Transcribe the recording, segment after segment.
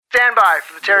Stand by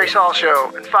for the Terry Saul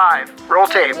Show in 5, roll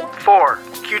tape, 4,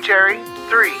 cue Terry,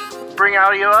 3, bring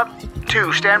audio up,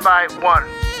 2, stand by, 1,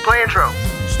 play intro.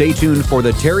 Stay tuned for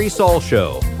the Terry Saul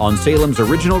Show on Salem's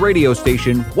original radio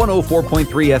station, 104.3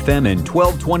 FM and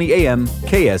 1220 AM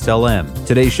KSLM.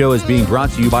 Today's show is being brought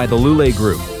to you by the Lulay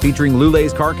Group, featuring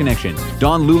Lulay's Car Connection,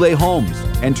 Don Lulay Homes,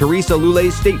 and Teresa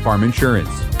Lulay's State Farm Insurance.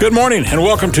 Good morning, and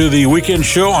welcome to the weekend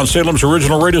show on Salem's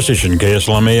original radio station,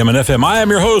 KSLM AM and FM. I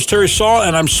am your host, Terry Saul,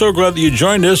 and I'm so glad that you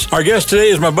joined us. Our guest today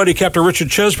is my buddy, Captain Richard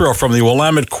Chesbrough from the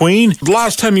Willamette Queen. The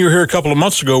last time you were here a couple of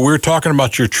months ago, we were talking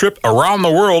about your trip around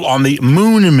the world on the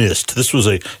Moon Mist. This was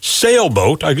a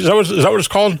sailboat. Is that what it's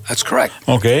called? That's correct.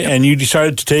 Okay, and you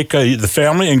decided to take the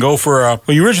family and go for, well,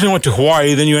 you originally went to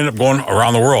Hawaii, then you ended up going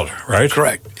around the world, right?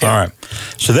 Correct. Yeah. All right.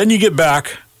 So then you get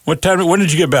back. When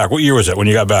did you get back? What year was it when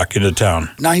you got back into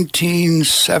town?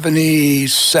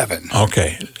 1977.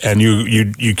 Okay. And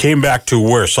you came back to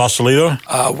where? Sausalito?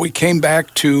 We came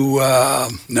back to,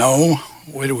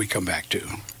 where did we come back to?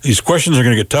 These questions are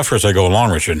going to get tougher as I go along,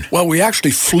 Richard. Well, we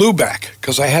actually flew back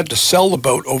because I had to sell the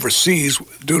boat overseas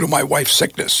due to my wife's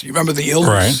sickness. You remember the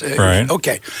illness? Right.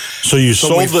 Okay. So you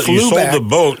sold the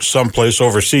boat someplace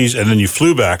overseas, and then you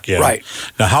flew back in. Right.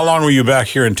 Now, how long were you back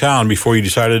here in town before you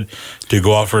decided to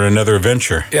go out for another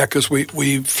adventure? Yeah, because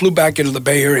we flew back into the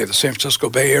Bay Area, the San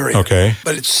Francisco Bay Area. Okay.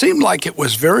 But it seemed like it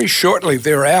was very shortly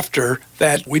thereafter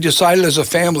that we decided as a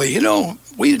family,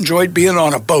 we enjoyed being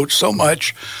on a boat so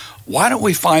much. Why don't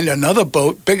we find another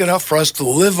boat big enough for us to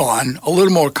live on a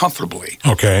little more comfortably?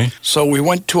 Okay. So we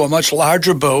went to a much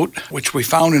larger boat, which we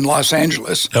found in Los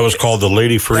Angeles. That was called the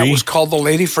Lady Free? That was called the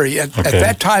Lady Free. At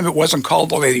that time, it wasn't called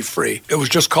the Lady Free. It was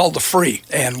just called the Free,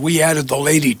 and we added the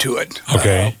Lady to it.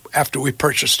 Okay. After we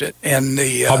purchased it. And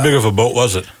how big of a boat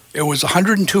was it? It was a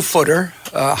 102-footer,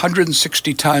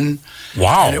 160-ton.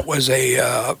 Wow. And it was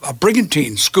a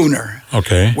brigantine schooner.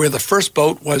 Okay. Where the first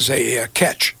boat was a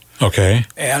ketch. Okay.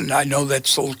 And I know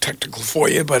that's a little technical for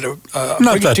you, but a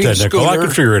not that technical. I can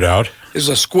figure it out. Is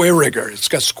a square rigger. It's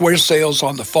got square sails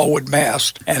on the forward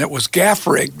mast, and it was gaff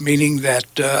rigged, meaning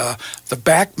that the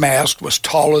back mast was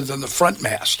taller than the front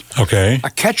mast. Okay. A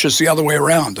ketch is the other way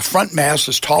around. The front mast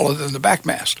is taller than the back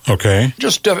mast. Okay.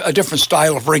 Just a different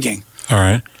style of rigging. All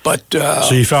right. But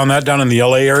so you found that down in the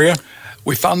L.A. area?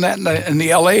 We found that in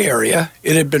the L.A. area.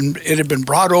 It had been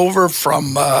brought over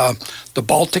from the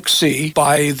Baltic Sea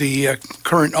by the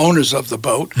current owners of the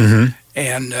boat,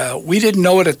 and we didn't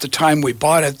know it at the time we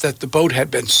bought it that the boat had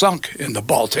been sunk in the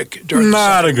Baltic during.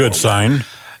 Not the a good sign.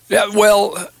 Yeah,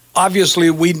 well,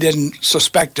 obviously we didn't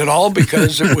suspect at all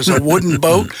because it was a wooden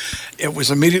boat. It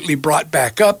was immediately brought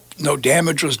back up. No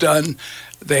damage was done.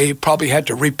 They probably had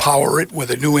to repower it with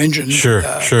a new engine. Sure.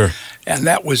 And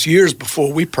that was years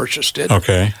before we purchased it.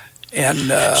 Okay.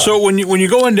 And so when you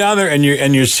go in down there and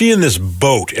you're seeing this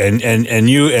boat and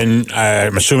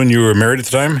I'm assuming you were married at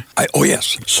the time? Oh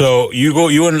yes. So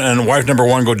you and wife number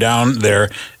one go down there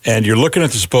and you're looking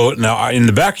at this boat. Now in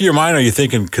the back of your mind, are you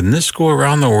thinking, can this go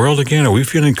around the world again? Are we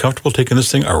feeling comfortable taking this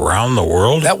thing around the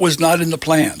world? That was not in the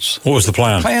plans. What was the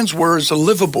plan? The plans were as a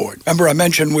liveaboard. Remember I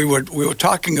mentioned we were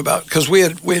talking about, because we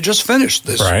had just finished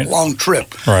this long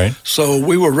trip. Right. So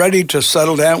we were ready to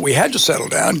settle down. We had to settle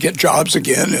down, get jobs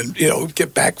again, and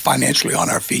get back financially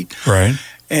on our feet. Right.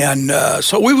 And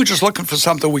so we were just looking for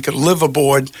something we could live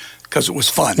aboard because it was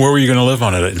fun. Where were you going to live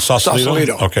on it? In Sausalito?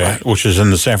 Sausalito. Okay, right. Which is in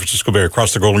the San Francisco Bay,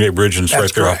 across the Golden Gate Bridge, and it's right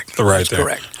there off the right That's there.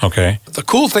 Correct. Okay. The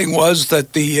cool thing was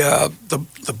that the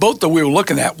boat that we were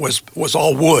looking at was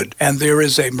all wood, and there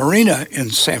is a marina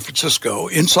in San Francisco,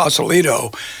 in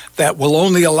Sausalito, that will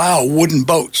only allow wooden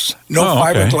boats. No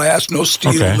fiberglass, no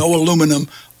steel, no aluminum.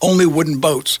 Only wooden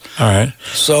boats. All right.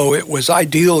 So it was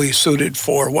ideally suited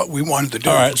for what we wanted to do.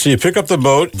 All right. So you pick up the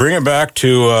boat, bring it back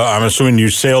to, I'm assuming you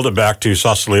sailed it back to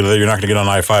Sausalito. You're not going to get on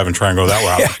I-5 and try and go that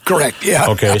route. Yeah, correct. Yeah.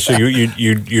 Okay. So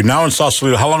you're now in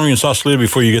Sausalito. How long were you in Sausalito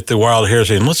before you get the wild hair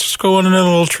saying, let's just go on another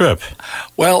little trip?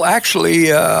 Well,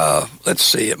 actually, let's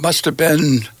see. It must have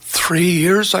been 3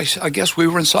 years, I guess we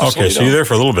were in Sausalito. Okay. So you're there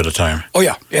for a little bit of time. Oh,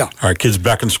 yeah. All right. Kids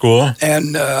back in school?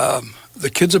 And the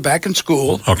kids are back in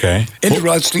school. Okay.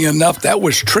 Interestingly enough, that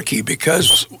was tricky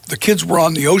because the kids were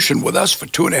on the ocean with us for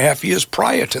 2.5 years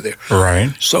prior to there.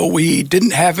 Right. So we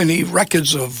didn't have any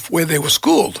records of where they were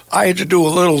schooled. I had to do a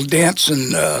little dance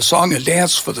and song and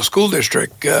dance for the school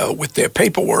district with their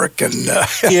paperwork. And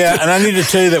yeah, and I need to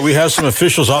tell you that we have some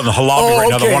officials out in the lobby right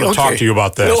now that want to talk to you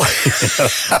about this.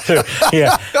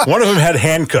 Yeah, one of them had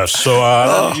handcuffs,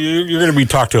 so you're going to be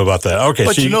talked to about that. Okay.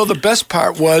 But so the best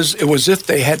part was it was if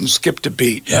they hadn't skipped a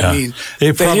beat. Yeah. I mean,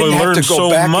 they probably didn't have learned to go so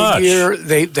back much. a year.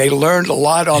 They learned a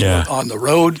lot on the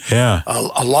road. Yeah.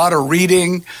 A lot of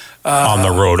reading. on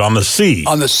the road, on the sea.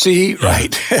 On the sea,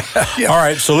 right. Yeah. All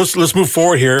right, so let's move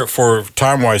forward here for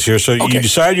time-wise here. So you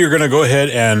decide you're going to go ahead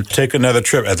and take another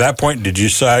trip. At that point, did you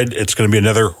decide it's going to be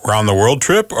another round-the-world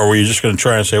trip, or were you just going to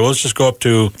try and say, well, let's just go up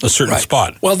to a certain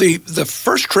spot? Well, the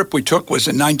first trip we took was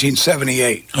in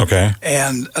 1978. Okay.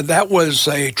 And that was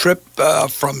a trip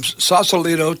from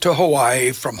Sausalito to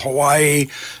Hawaii, from Hawaii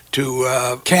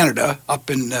to Canada, up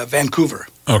in Vancouver.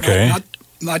 Okay.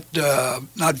 Not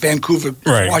Vancouver,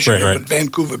 Washington, but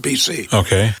Vancouver, BC.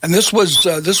 Okay. And this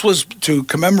was to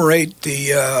commemorate the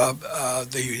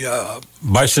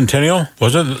bicentennial,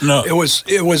 was it? No. It was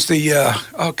the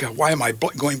why am I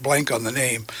going blank on the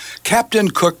name? Captain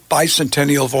Cook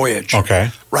Bicentennial Voyage. Okay.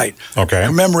 Right. Okay.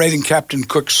 Commemorating Captain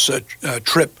Cook's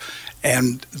trip.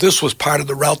 And this was part of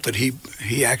the route that he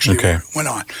actually went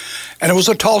on. And it was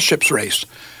a tall ships race.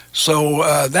 So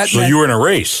So you were in a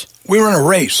race? We were in a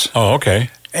race. Oh, okay.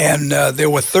 And there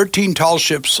were 13 tall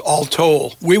ships all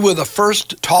told. We were the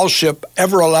first tall ship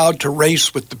ever allowed to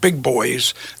race with the big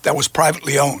boys that was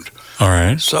privately owned. All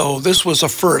right. So this was a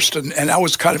first, and I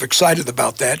was kind of excited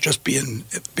about that, just being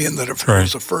that it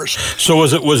was a first. So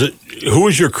was it? Who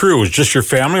was your crew? Was it just your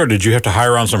family, or did you have to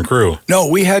hire on some crew? No,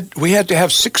 we had to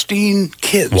have 16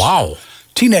 kids. Wow.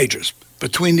 Teenagers.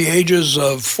 Between the ages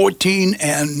of 14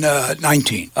 and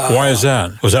 19. Why is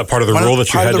that? Was that part of the rule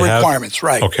that you had to have? Part of the requirements,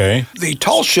 right. Okay. The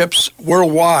tall ships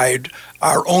worldwide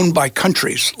are owned by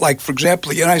countries. Like, for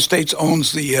example, the United States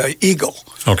owns the Eagle,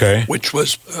 which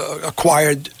was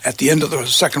acquired at the end of the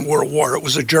Second World War. It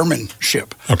was a German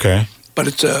ship. Okay. But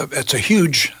it's a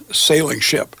huge sailing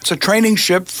ship. It's a training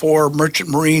ship for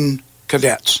merchant marine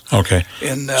cadets. Okay.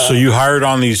 So you hired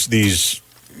on these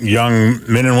young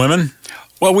men and women?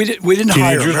 Well, we didn't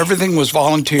hire them. Everything was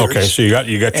volunteers. Okay, so you got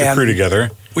your crew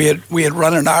together. We had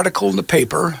run an article in the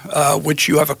paper, which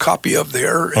you have a copy of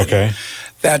there. Okay.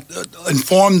 That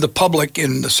informed the public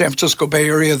in the San Francisco Bay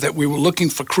Area that we were looking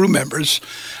for crew members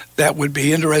that would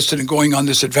be interested in going on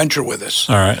this adventure with us.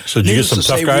 All right. So did you get some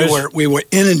tough guys? We were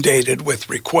inundated with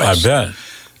requests. I bet.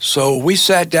 So we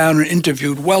sat down and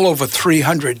interviewed well over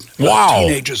 300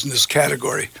 teenagers in this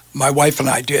category. My wife and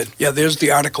I did. Yeah, there's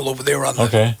the article over there on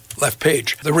the left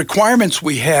page. The requirements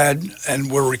we had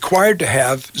and were required to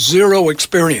have zero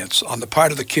experience on the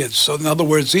part of the kids. So in other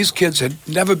words, these kids had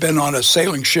never been on a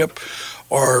sailing ship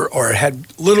or had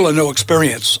little or no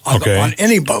experience on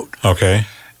any boat. Okay.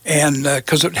 And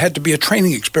because it had to be a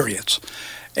training experience.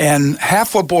 And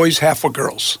half were boys, half were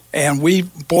girls. And we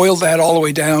boiled that all the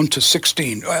way down to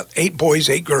 16. 8 boys,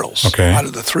 8 girls out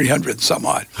of the 300 some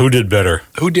odd. Who did better?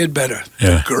 Yeah.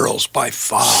 The girls by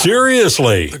far.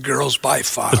 Seriously? The girls by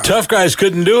far. The tough guys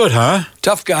couldn't do it, huh?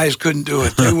 Tough guys couldn't do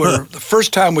it. They were the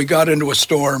first time we got into a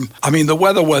storm. I mean, the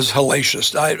weather was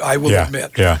hellacious, I will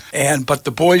admit. Yeah. But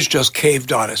the boys just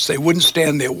caved on us. They wouldn't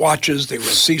stand their watches. They were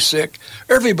seasick.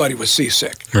 Everybody was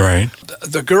seasick. Right.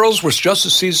 The girls were just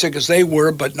as seasick as they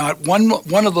were, but not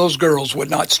one of those girls would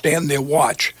not stand their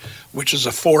watch, which is a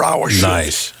 4-hour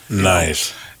shift.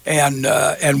 Nice.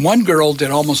 And one girl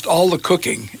did almost all the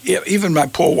cooking. Even my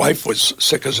poor wife was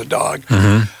sick as a dog.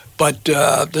 Mm-hmm. But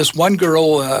this one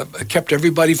girl kept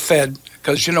everybody fed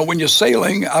because, when you're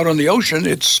sailing out on the ocean,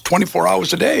 it's 24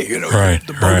 hours a day.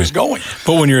 The boat is going.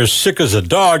 But when you're as sick as a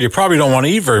dog, you probably don't want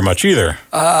to eat very much either.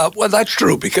 Well, that's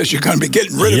true because you're going to be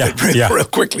getting rid of it real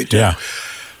quickly, too. Yeah.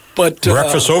 But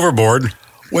breakfast overboard.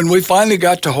 When we finally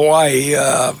got to Hawaii,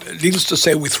 needless to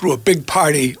say, we threw a big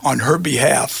party on her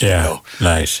behalf. Yeah,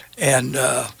 nice. And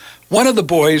one of the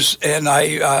boys, and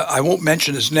I won't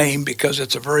mention his name because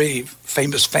it's a very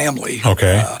famous family.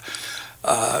 Okay.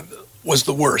 Was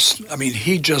the worst. I mean,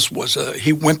 he just was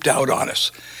he wimped out on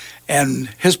us. And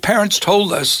his parents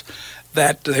told us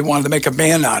that they wanted to make a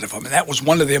man out of him, and that was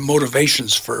one of their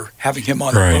motivations for having him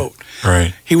on the boat.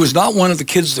 Right. He was not one of the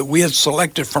kids that we had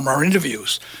selected from our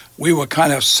interviews. We were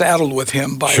kind of saddled with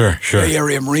him by the Bay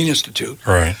Area Marine Institute.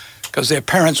 Right. Because their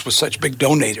parents were such big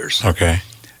donators. Okay.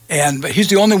 And he's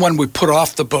the only one we put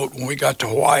off the boat when we got to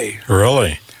Hawaii.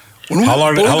 Really? How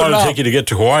long did it take you to get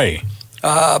to Hawaii?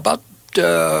 About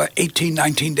 18,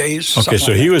 19 days. Okay,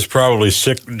 so he was probably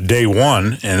sick day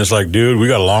one, and it's like, dude, we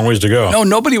got a long ways to go. No,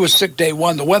 nobody was sick day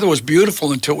one. The weather was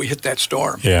beautiful until we hit that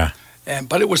storm. Yeah.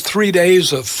 But it was 3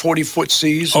 days of 40-foot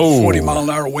seas, and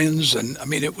 40-mile-an-hour winds, and I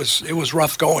mean it was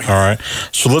rough going. All right,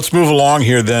 so let's move along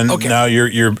here then. Okay. Now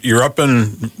you're up in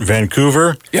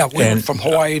Vancouver. Yeah, we went from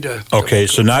Hawaii to. Okay,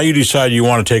 so now you decide you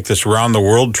want to take this round the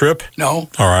world trip. No.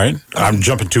 All right, I'm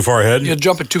jumping too far ahead. You're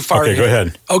jumping too far. Okay, go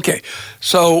ahead. Okay,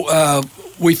 so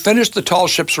we finished the tall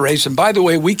ships race, and by the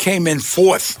way, we came in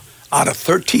 4th out of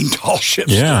 13 tall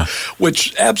ships, Yeah.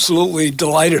 which absolutely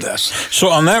delighted us. So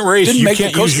on that race, Didn't you make the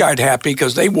can't Coast use... Guard happy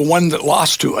because they were one that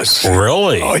lost to us.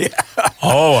 Really? Oh, yeah.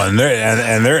 Oh, and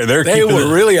they're They keeping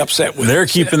were really upset with They're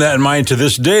us. keeping that in mind to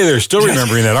this day. They're still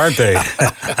remembering that, aren't they?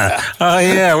 Oh,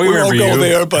 yeah, we We remember won't you. go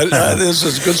there, but there's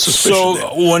a good suspicion there.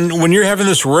 So when you're having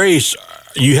this race,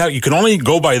 you can only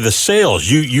go by the sails.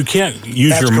 You can't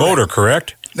use That's your correct. motor,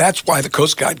 correct? That's why the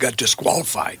Coast Guard got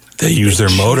disqualified. They use their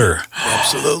motor.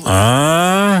 Absolutely.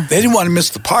 Ah, They didn't want to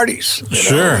miss the parties. you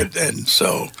Sure. know, and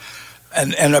so,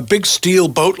 and a big steel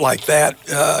boat like that,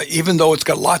 even though it's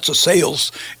got lots of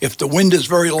sails, if the wind is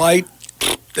very light,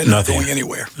 they're not Nothing. going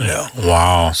anywhere. You know?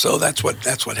 wow. So that's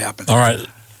what happened. All right.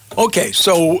 Okay,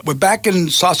 so we're back in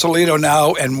Sausalito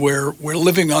now, and we're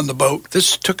living on the boat.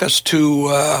 This took us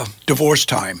to divorce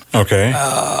time. Okay.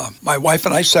 My wife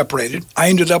and I separated. I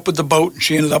ended up with the boat, and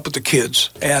she ended up with the kids,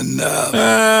 and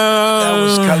that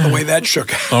was kind of the way that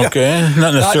shook out. Okay.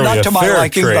 Not necessarily not to a my fair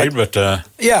liking, trade, but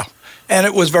Yeah, and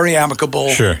it was very amicable.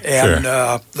 Sure, And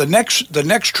sure. the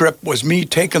next trip was me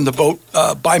taking the boat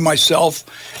by myself,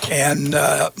 and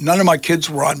none of my kids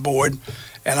were on board.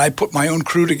 And I put my own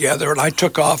crew together, and I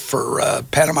took off for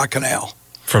Panama Canal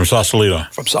from Sausalito.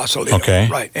 from Sausalito. Okay.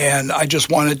 Right. And I just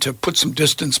wanted to put some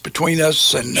distance between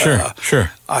us. And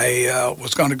Sure. I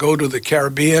was going to go to the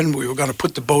Caribbean. We were going to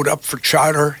put the boat up for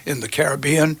charter in the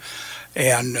Caribbean.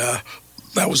 And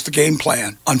that was the game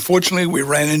plan. Unfortunately, we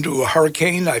ran into a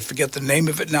hurricane. I forget the name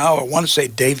of it now. I want to say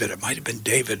David. It might have been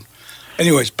David.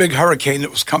 Anyways, big hurricane that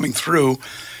was coming through,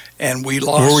 and we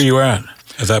lost. Where were you at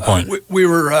that point? We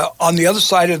were on the other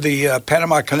side of the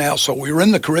Panama Canal, so we were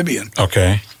in the Caribbean.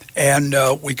 Okay. And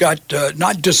we got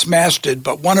not dismasted,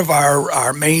 but one of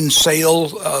our main sail,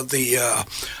 the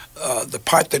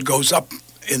part that goes up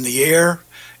in the air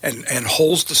and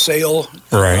holds the sail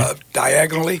Right.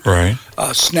 diagonally, Right.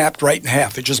 snapped right in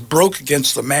half. It just broke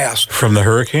against the mast From the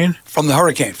hurricane? from the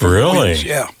hurricane. From the Really? winds,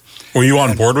 yeah. Were you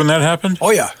on board when that happened?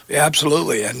 Oh yeah,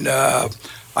 absolutely. And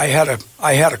I had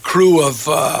a crew of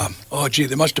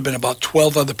there must have been about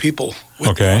 12 other people with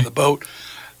me Okay. on the boat.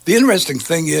 The interesting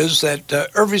thing is that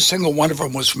every single one of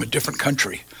them was from a different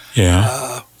country.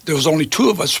 Yeah. There was only 2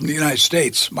 of us from the United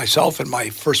States, myself and my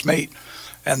first mate,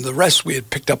 and the rest we had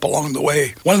picked up along the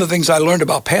way. One of the things I learned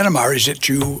about Panama is that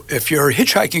if you're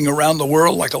hitchhiking around the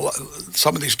world like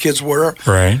some of these kids were,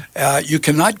 Right. you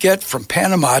cannot get from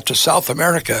Panama to South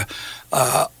America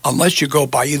unless you go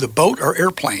by either boat or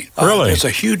airplane. Really? There's a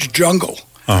huge jungle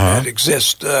that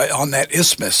exists on that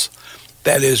isthmus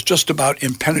that is just about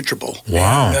impenetrable.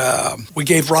 Wow. And, we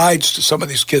gave rides to some of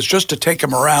these kids just to take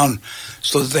them around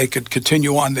so that they could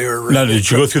continue on their Now, did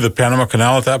you go through the Panama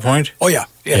Canal at that point? Oh, yeah.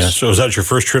 Yes. Yeah. So was that your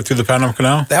first trip through the Panama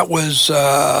Canal? That was,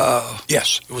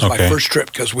 yes, it was my Okay. first trip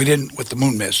because we didn't with the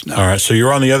moon mist. No. All right. So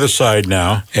you're on the other side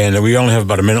now, and we only have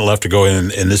about a minute left to go in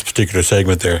this particular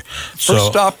segment there. First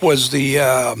stop was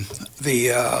there's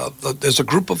a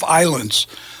group of islands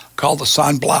called the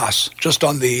San Blas, just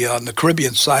on the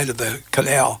Caribbean side of the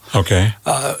canal. Okay.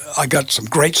 I got some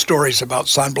great stories about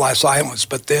San Blas Islands,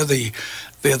 but they're the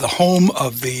home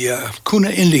of the Kuna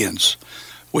Indians,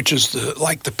 which is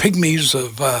like the pygmies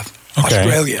of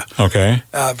Australia. Okay.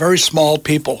 Very small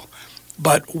people.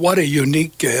 But what a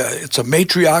unique, it's a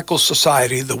matriarchal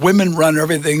society. The women run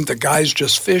everything. The guys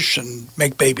just fish and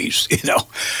make babies,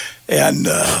 And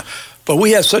but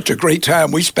we had such a great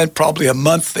time. We spent probably a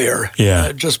month there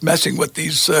just messing with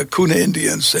these Kuna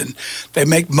Indians. And they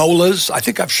make molas. I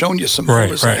think I've shown you some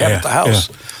molas they have at the house.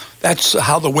 Yeah. That's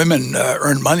how the women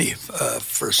earn money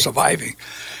for surviving.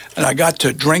 And I got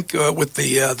to drink with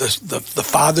the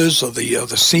fathers or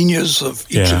the seniors of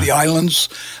each of the islands.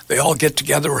 They all get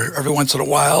together every once in a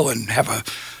while and have a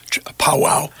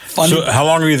powwow. Fun. So how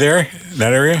long were you there in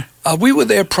that area? We were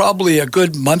there probably a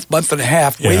good month and a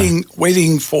half,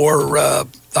 waiting for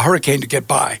the hurricane to get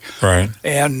by. Right.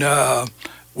 And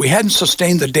we hadn't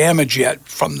sustained the damage yet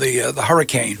from the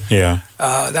hurricane. Yeah.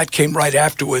 That came right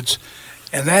afterwards.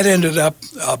 And that ended up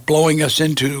blowing us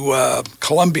into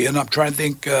Colombia, and I'm trying to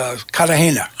think,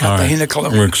 Cartagena, Colombia. We're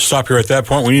going to stop here at that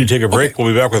point. We need to take a break. Okay.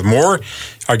 We'll be back with more.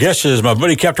 Our guest is my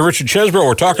buddy, Captain Richard Chesbrough.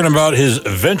 We're talking about his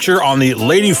venture on the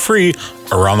Lady Free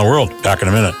around the world. Back in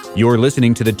a minute. You're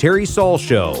listening to The Terry Saul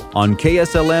Show on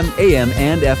KSLM AM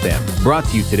and FM. Brought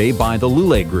to you today by the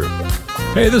Lule Group.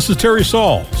 Hey, this is Terry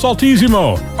Saul,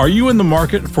 Saltissimo. Are you in the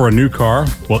market for a new car?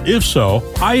 Well, if so,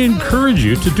 I encourage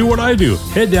you to do what I do.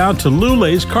 Head down to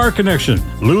Lulay's Car Connection.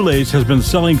 Lulay's has been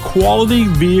selling quality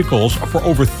vehicles for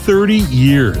over 30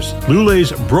 years.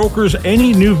 Lulay's brokers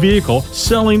any new vehicle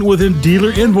selling within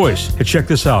dealer invoice. Hey, check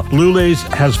this out. Lulay's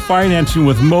has financing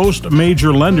with most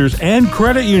major lenders and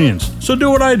credit unions. So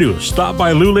do what I do. Stop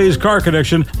by Lulay's Car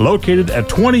Connection, located at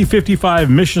 2055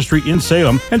 Mission Street in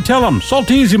Salem, and tell them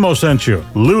Saltissimo sent you.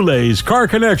 Lulay's Car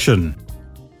Connection.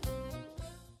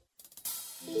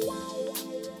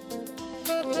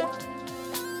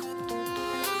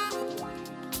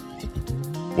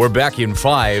 We're back in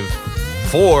 5,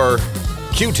 4,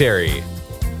 Q Terry,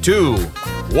 2,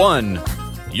 1,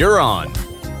 you're on.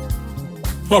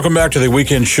 Welcome back to the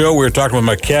weekend show. We're talking with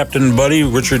my captain buddy,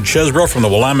 Richard Chesbrough from the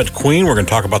Willamette Queen. We're going to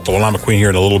talk about the Willamette Queen here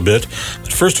in a little bit.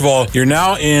 But first of all, you're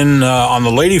now in on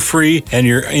the Lady Free, and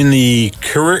you're in the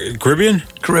Caribbean?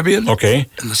 Caribbean. Okay.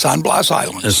 In the San Blas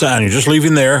Islands. And you're just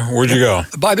leaving there. Where'd you go?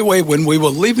 By the way, when we were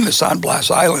leaving the San Blas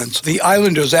Islands, the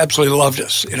islanders absolutely loved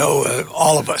us,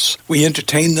 all of us. We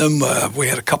entertained them. We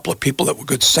had a couple of people that were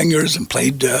good singers and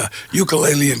played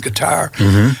ukulele and guitar.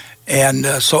 Mm-hmm. And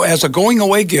so as a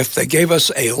going-away gift, they gave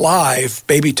us a live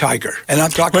baby tiger. And I'm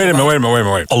talking Wait a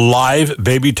minute. A live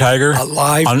baby tiger? A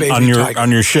live baby tiger.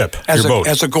 On your ship, your boat?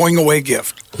 As a going-away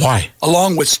gift. Why?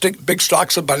 Along with big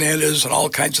stalks of bananas and all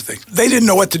kinds of things. They didn't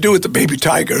know what to do with the baby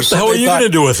tiger. So what are you going to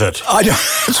do with it?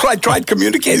 That's why I tried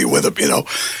communicating with them,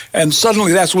 And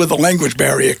suddenly that's where the language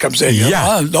barrier comes in.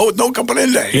 Yeah. No coming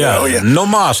in there. Yeah. No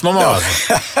mas.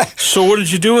 So what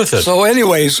did you do with it? So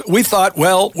anyways, we thought,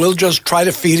 well, we'll just try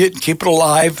to feed it and keep it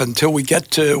alive until we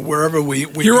get to wherever we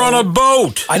You're go. on a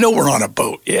boat. I know we're on a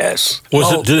boat, yes.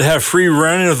 Did it have free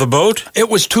running of the boat? It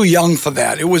was too young for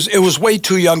that. It was way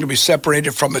too young to be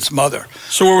separated from its mother.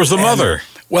 So where was the mother?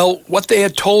 Well, what they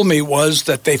had told me was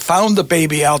that they found the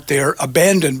baby out there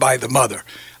abandoned by the mother.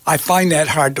 I find that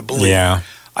hard to believe. Yeah.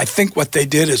 I think what they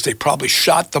did is they probably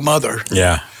shot the mother.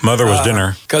 Yeah, mother was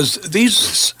dinner. Because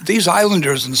these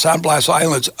islanders in the San Blas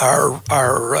Islands are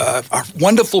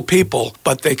wonderful people,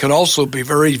 but they can also be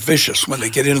very vicious when they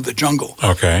get into the jungle.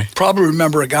 Okay. Probably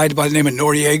remember a guy by the name of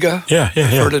Noriega. Yeah.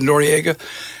 Heard of Noriega?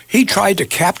 He tried to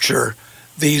capture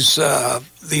these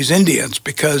Indians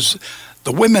because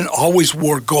the women always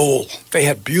wore gold. They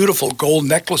had beautiful gold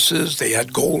necklaces. They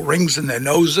had gold rings in their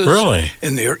noses. Really?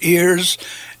 In their ears.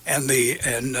 And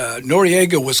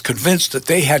Noriega was convinced that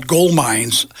they had gold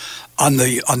mines on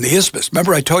the isthmus.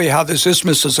 Remember I told you how this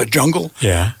isthmus is a jungle?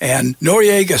 Yeah. And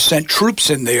Noriega sent troops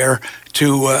in there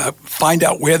to find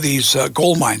out where these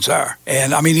gold mines are.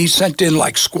 And, he sent in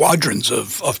like squadrons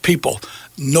of people.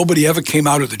 Nobody ever came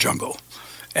out of the jungle.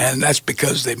 And that's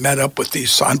because they met up with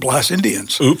these San Blas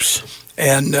Indians. Oops.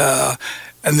 And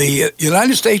the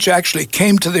United States actually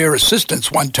came to their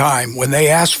assistance one time when they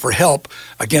asked for help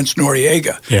against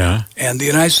Noriega. Yeah. And the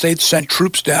United States sent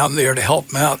troops down there to help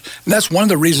them out. And that's one of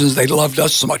the reasons they loved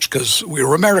us so much, because we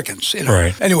were Americans.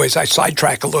 Right. Anyways, I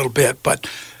sidetrack a little bit, but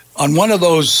on one of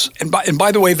those, and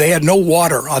by the way, they had no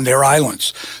water on their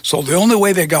islands. So the only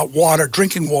way they got water,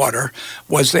 drinking water,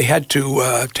 was they had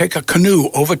to take a canoe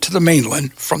over to the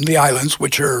mainland from the islands,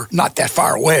 which are not that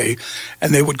far away,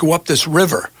 and they would go up this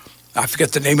river. I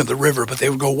forget the name of the river, but they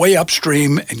would go way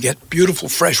upstream and get beautiful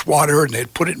fresh water, and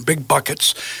they'd put it in big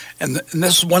buckets. And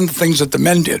this is one of the things that the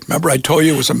men did. Remember I told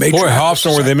you it was a major... Boy, how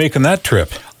often were they making that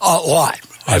trip? A lot.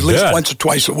 At least once or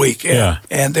twice a week. Yeah.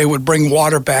 And they would bring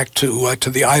water back to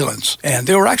the islands. And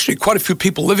there were actually quite a few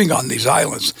people living on these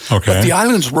islands. Okay. But the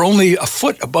islands were only a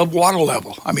foot above water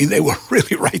level. They were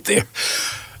really right there.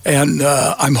 And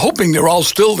I'm hoping they're all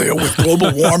still there with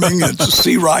global warming and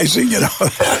sea rising,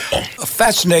 A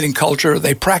fascinating culture.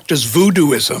 They practice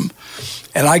voodooism,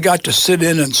 and I got to sit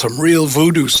in on some real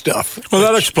voodoo stuff. Well,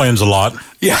 that explains a lot.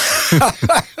 Yeah.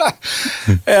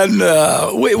 And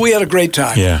we had a great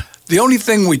time. Yeah. The only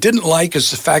thing we didn't like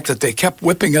is the fact that they kept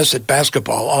whipping us at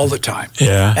basketball all the time.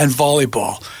 Yeah. And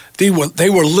volleyball. They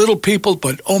were little people,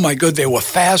 but oh my good, they were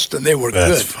fast and they were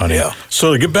good. That's funny. Yeah.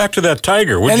 So to get back to that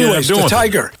tiger, what did you end up doing? The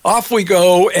tiger. Off we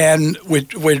go, and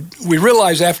we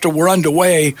realize after we're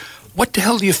underway, what the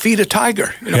hell do you feed a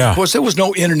tiger? Of course, there was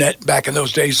no internet back in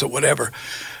those days or whatever.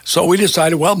 So we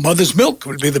decided, well, mother's milk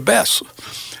would be the best.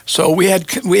 So we had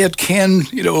canned,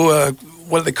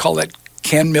 what do they call that?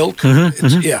 Canned milk?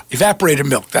 Evaporated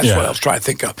milk. That's what I was trying to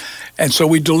think of. And so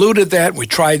we diluted that. We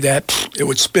tried that. It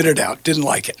would spit it out. Didn't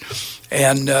like it.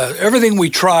 And everything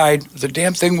we tried, the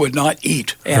damn thing would not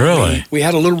eat. And really? We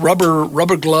had a little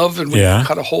rubber glove, and we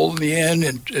cut a hole in the end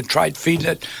and tried feeding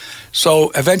it.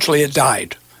 So eventually it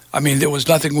died. I mean, there was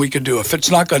nothing we could do. If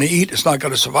it's not going to eat, it's not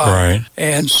going to survive. Right.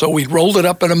 And so we rolled it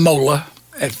up in a mola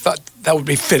and thought that would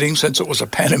be fitting since it was a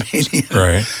Panamanian.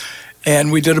 Right.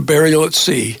 And we did a burial at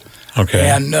sea. Okay.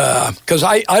 And because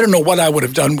I don't know what I would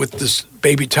have done with this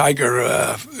baby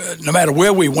tiger, no matter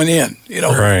where we went in.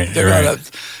 Right.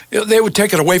 They would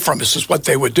take it away from us is what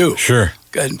they would do. Sure.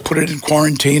 And put it in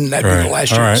quarantine. That'd be the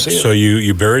last year to see it. So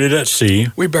you buried it at sea.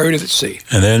 We buried it at sea.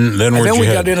 And then we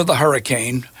got into the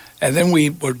hurricane. And then we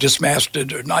were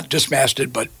dismasted, or not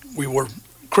dismasted, but we were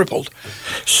crippled.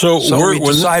 So we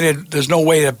decided there's no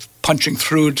way of punching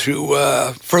through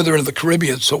to further into the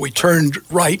Caribbean, so we turned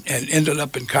right and ended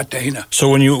up in Cartagena. So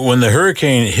when the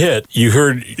hurricane hit, you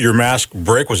heard your mask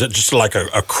break. Was it just like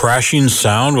a crashing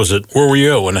sound? Where were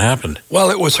you when it happened?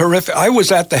 Well, it was horrific. I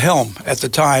was at the helm at the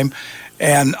time,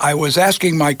 and I was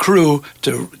asking my crew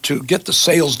to get the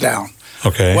sails down.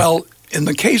 Okay. Well, in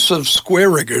the case of square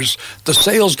riggers, the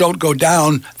sails don't go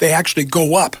down; they actually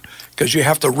go up because you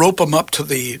have to rope them up to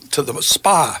the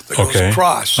spar that goes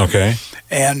across. Okay.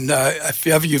 And if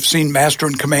ever you've seen Master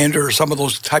and Commander or some of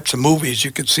those types of movies,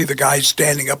 you could see the guys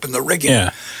standing up in the rigging.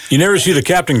 Yeah. You never see the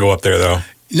captain go up there, though.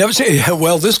 You never see.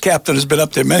 Well, this captain has been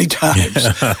up there many times.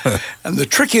 And the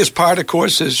trickiest part, of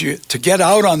course, is to get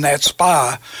out on that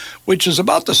spar, which is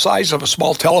about the size of a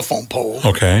small telephone pole.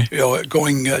 Okay.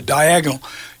 Going diagonal.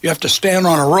 You have to stand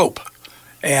on a rope.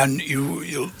 And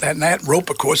that rope,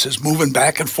 of course, is moving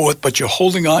back and forth, but you're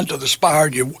holding on to the spar.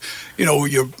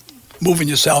 You're moving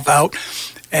yourself out,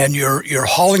 and you're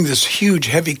hauling this huge,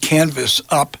 heavy canvas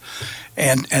up,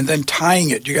 and then tying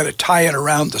it. You got to tie it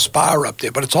around the spar up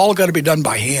there, but it's all got to be done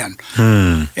by hand.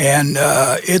 And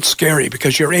it's scary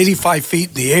because you're 85 feet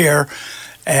in the air,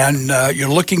 and you're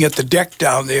looking at the deck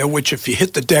down there, which if you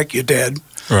hit the deck, you're dead.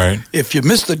 Right. If you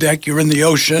miss the deck, you're in the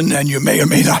ocean, and you may or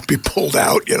may not be pulled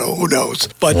out. Who knows?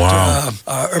 But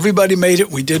everybody made it.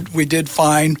 We did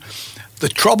fine. The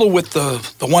trouble with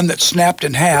the one that snapped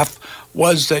in half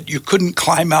was that you couldn't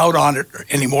climb out on it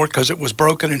anymore because it was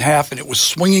broken in half and it was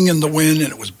swinging in the wind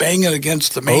and it was banging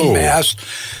against the main mast,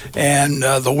 and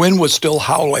the wind was still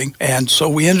howling, and so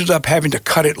we ended up having to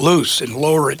cut it loose and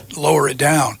lower it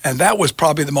down, and that was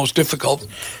probably the most difficult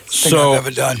thing I've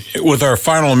ever done. With our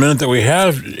final minute that we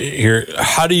have here,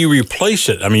 how do you replace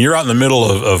it? I mean, you're out in the middle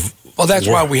of well, that's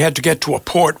why we had to get to a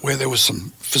port where there was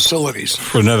some facilities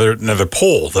for another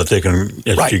pole that you can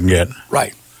get.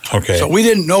 Right. Okay. So we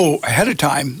didn't know ahead of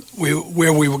time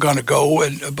where we were going to go,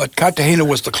 but Cartagena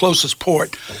was the closest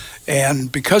port, and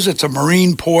because it's a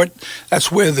marine port, that's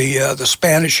where the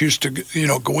Spanish used to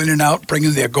go in and out,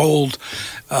 bringing their gold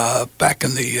back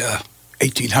in the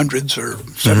 1800s or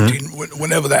 17,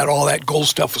 whenever all that gold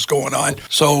stuff was going on.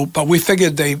 So, but we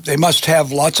figured they must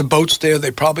have lots of boats there.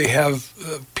 They probably have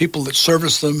people that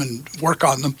service them and work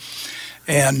on them.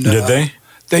 And did they?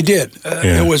 They did.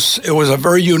 It was a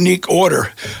very unique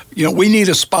order. We need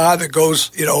a spa that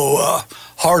goes,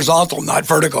 horizontal, not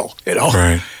vertical.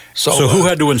 Right. So who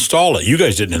had to install it? You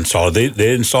guys didn't install it.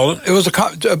 They installed it. It was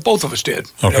both of us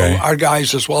did. Okay. Our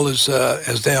guys as well as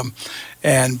them,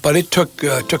 but it took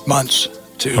months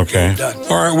to get it done.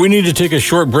 All right, we need to take a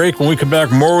short break. When we come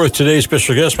back, more with today's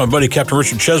special guest, my buddy Captain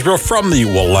Richard Chesbrough from the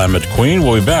Willamette Queen.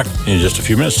 We'll be back in just a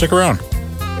few minutes. Stick around.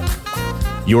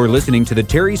 You're listening to The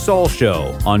Terry Saul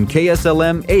Show on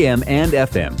KSLM AM and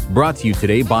FM, brought to you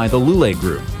today by the Lule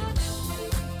Group.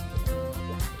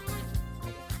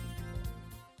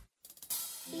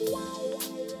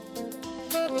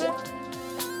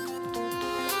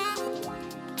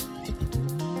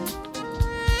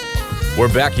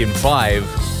 We're back in 5,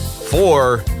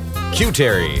 4, Q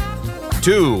Terry,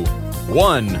 2,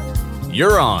 1,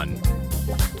 you're on.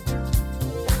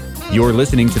 You're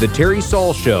listening to The Terry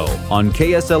Saul Show on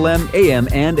KSLM AM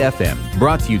and FM,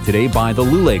 brought to you today by the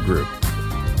Lule Group.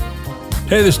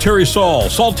 Hey, this is Terry Saul,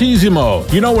 Saltissimo.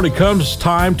 When it comes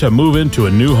time to move into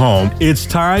a new home, it's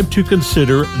time to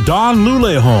consider Don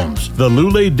Lule Homes. The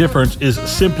Lule difference is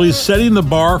simply setting the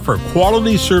bar for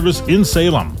quality service in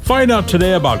Salem. Find out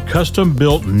today about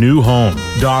custom-built new homes.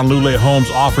 Don Lule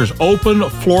Homes offers open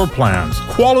floor plans,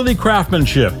 quality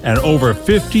craftsmanship, and over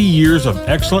 50 years of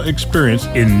excellent experience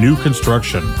in new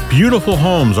construction. Beautiful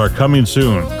homes are coming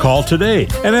soon. Call today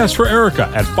and ask for Erica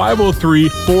at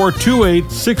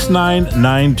 503-428-6992.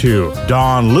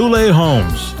 Don Lule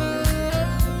Homes.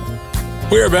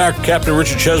 We are back. Captain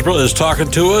Richard Chesbrough is talking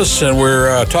to us, and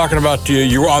we're talking about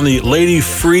you were on the Lady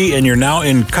Free, and you're now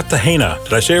in Cartagena.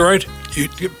 Did I say it right?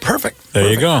 You're perfect.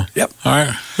 There you go. Yep. All right.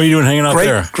 What are you doing hanging out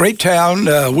there? Great town.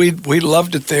 We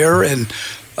loved it there, and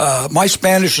My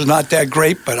Spanish is not that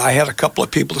great, but I had a couple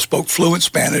of people that spoke fluent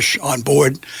Spanish on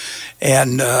board.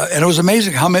 And it was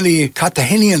amazing how many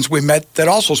Cartagenians we met that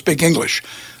also speak English.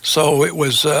 So it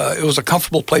was a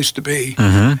comfortable place to be.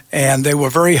 Mm-hmm. And they were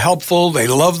very helpful. They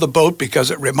loved the boat because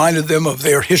it reminded them of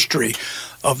their history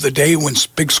of the day when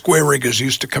big square riggers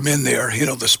used to come in there,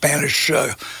 the Spanish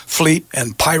fleet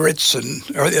and pirates. And,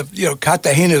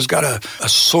 Cartagena's got a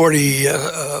sordid,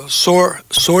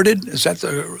 is that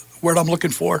the word I'm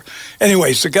looking for?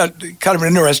 Anyways, it got kind of an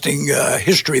interesting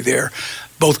history there,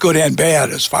 both good and bad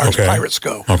as far as pirates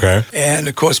go. Okay. And,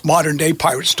 of course, modern-day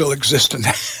pirates still exist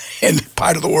in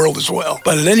part of the world as well.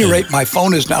 But at any rate, my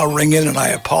phone is now ringing, and I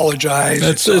apologize.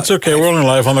 It's okay. We're only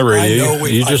live on the radio.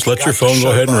 You just let your phone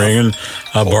go ahead and ring, and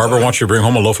Barbara wants you to bring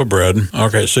home a loaf of bread.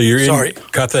 Okay, so you're in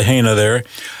Cartagena there.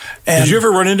 Did you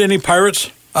ever run into any pirates?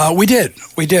 We did.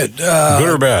 Good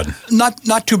or bad?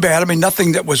 Not too bad. I mean,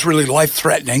 nothing that was really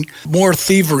life-threatening. More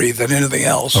thievery than anything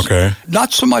else. Okay.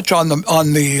 Not so much on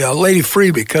the Lady Free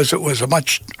because it was a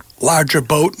much larger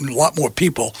boat and a lot more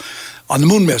people. On the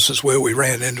Moon Miss is where we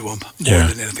ran into them more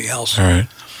than anything else. All right.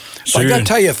 So I got to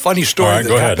tell you a funny story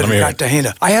that happened in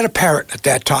Cartagena. I had a parrot at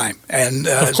that time, and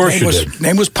his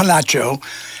name was Panacho.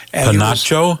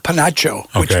 Panacho? Panacho,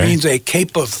 which means a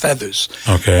cape of feathers.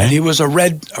 Okay. And he was a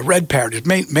red parrot. It's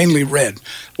mainly red,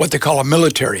 what they call a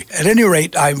military. At any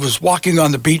rate, I was walking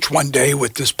on the beach one day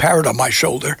with this parrot on my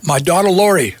shoulder. My daughter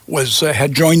Lori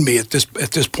had joined me at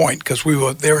this point because we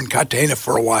were there in Cartagena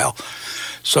for a while.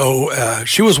 So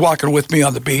she was walking with me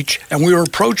on the beach, and we were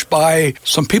approached by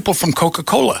some people from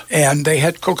Coca-Cola, and they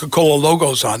had Coca-Cola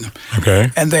logos on them.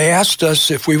 Okay. And they asked us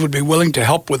if we would be willing to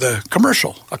help with a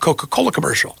Coca-Cola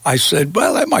commercial. I said,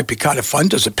 well, that might be kind of fun.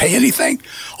 Does it pay anything?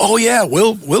 Oh, yeah,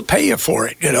 we'll pay you for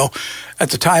it,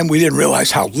 At the time, we didn't realize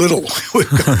how little we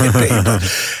were going to get paid.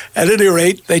 At any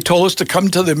rate, they told us to come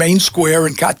to the main square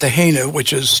in Cartagena,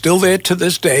 which is still there to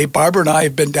this day. Barbara and I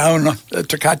have been down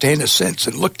to Cartagena since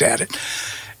and looked at it.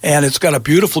 And it's got a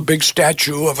beautiful big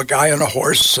statue of a guy on a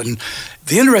horse. And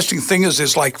the interesting thing is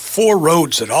there's like 4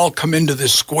 roads that all come into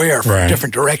this square from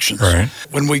different directions. Right.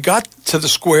 When we got to the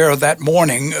square that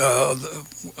morning, the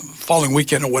following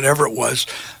weekend or whatever it was,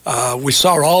 we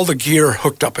saw all the gear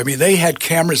hooked up. I mean, they had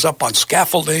cameras up on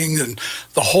scaffolding, and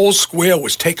the whole square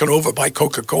was taken over by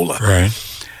Coca-Cola. Right.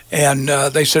 And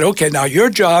they said, okay, now your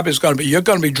job is going to be, you're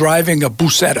going to be driving a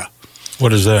buseta.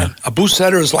 What is that? A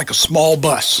buseta is like a small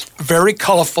bus, very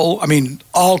colorful. I mean,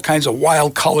 all kinds of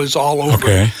wild colors all over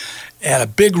it. And a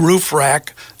big roof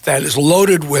rack that is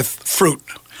loaded with fruit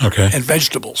and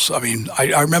vegetables. I mean,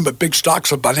 I remember big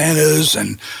stocks of bananas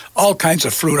and all kinds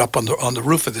of fruit up on the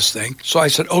roof of this thing. So I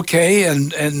said, okay,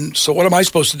 and so what am I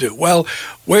supposed to do? Well,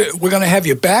 we're going to have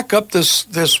you back up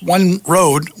this one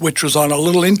road, which was on a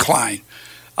little incline.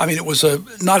 I mean, it was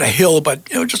not a hill, but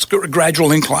just a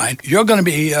gradual incline. You're going to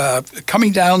be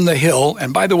coming down the hill,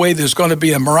 and by the way, there's going to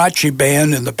be a mariachi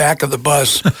band in the back of the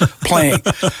bus playing.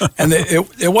 And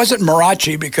it wasn't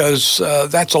mariachi because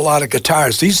that's a lot of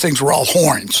guitars. These things were all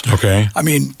horns. Okay. I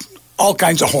mean, all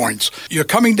kinds of horns. You're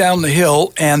coming down the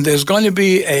hill, and there's going to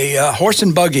be a horse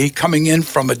and buggy coming in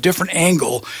from a different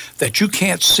angle that you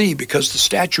can't see because the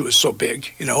statue is so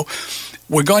big,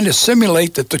 We're going to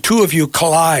simulate that the two of you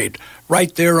collide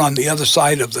right there on the other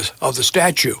side of the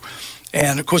statue.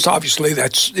 And, of course, obviously,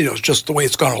 that's, just the way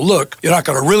it's going to look. You're not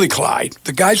going to really collide.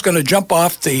 The guy's going to jump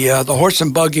off the horse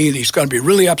and buggy, and he's going to be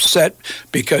really upset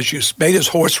because you made his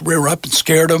horse rear up and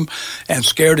scared him and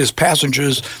scared his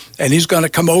passengers. And he's going to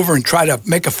come over and try to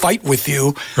make a fight with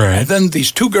you. Right. And then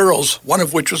these 2 girls, one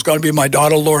of which was going to be my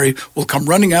daughter, Lori, will come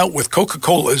running out with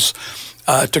Coca-Colas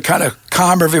to kind of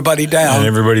calm everybody down. And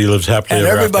everybody lives happily ever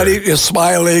after. And everybody is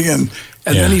smiling.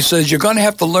 And then he says, you're going to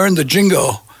have to learn the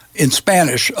jingle in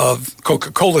Spanish of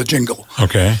Coca-Cola jingle.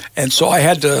 Okay. And so I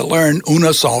had to learn una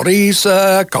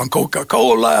sonrisa con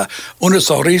Coca-Cola. Una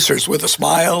sonrisa is with a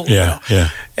smile. Yeah, yeah.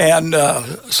 And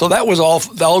so that was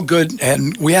all good.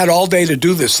 And we had all day to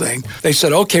do this thing. They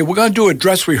said, okay, we're going to do a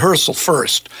dress rehearsal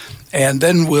first, and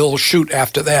then we'll shoot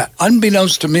after that.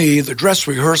 Unbeknownst to me, the dress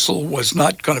rehearsal was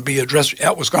not going to be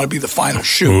that was going to be the final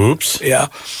shoot. Oops. Yeah.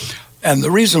 And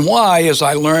the reason why, as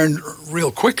I learned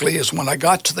real quickly, is when I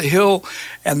got to the hill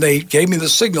and they gave me the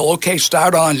signal, okay,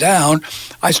 start on down,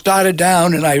 I started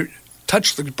down and I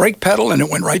touched the brake pedal and it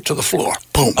went right to the floor.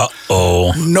 Boom.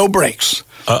 Uh-oh. No brakes.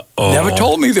 Uh-oh. Never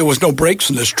told me there was no brakes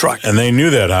in this truck. And they knew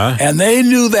that, huh? And they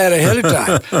knew that ahead of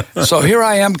time. So here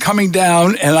I am coming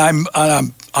down, and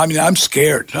I'm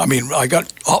scared. I mean,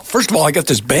 first of all, I got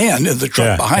this band in the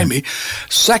truck behind me.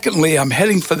 Secondly, I'm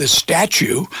heading for this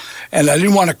statue, and I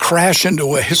didn't want to crash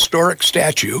into a historic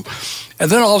statue. And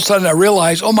then all of a sudden I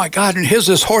realized, oh my God, and here's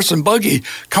this horse and buggy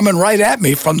coming right at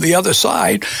me from the other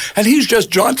side. And he's just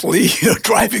jauntily,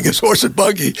 driving his horse and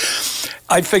buggy.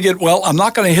 I figured, well, I'm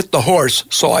not going to hit the horse,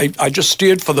 so I just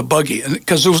steered for the buggy,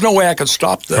 because there was no way I could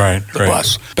stop the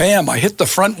bus. Bam, I hit the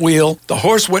front wheel. The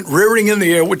horse went rearing in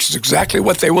the air, which is exactly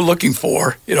what they were looking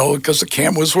for, because the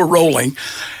cameras were rolling.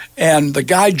 And the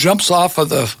guy jumps off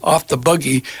the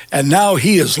buggy, and now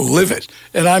he is livid.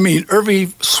 And I mean,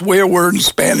 every swear word in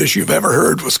Spanish you've ever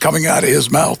heard was coming out of his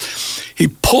mouth. He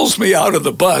pulls me out of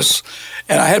the bus,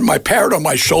 and I had my parrot on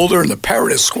my shoulder, and the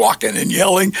parrot is squawking and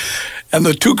yelling. And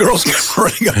the two girls come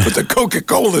running up with the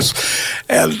Coca-Colas.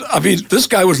 And, I mean, this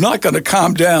guy was not going to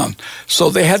calm down. So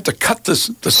they had to cut the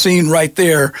scene right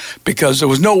there, because there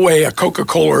was no way a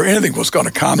Coca-Cola or anything was going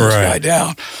to calm this guy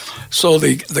down. So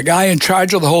the guy in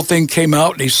charge of the whole thing came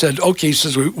out, and he said, okay, he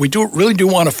says, we really do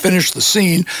want to finish the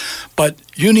scene, but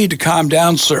you need to calm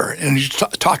down, sir. And he's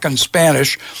talking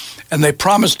Spanish. And they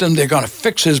promised him they're going to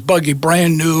fix his buggy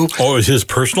brand new. Oh, it was his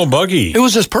personal buggy. It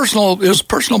was his personal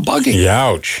buggy.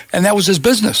 Ouch. And that was his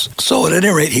business. So at any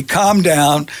rate, he calmed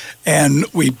down, and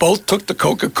we both took the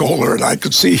Coca-Cola, and I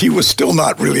could see he was still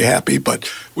not really happy,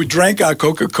 but we drank our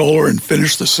Coca-Cola and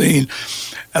finished the scene.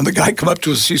 And the guy come up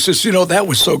to us, he says, that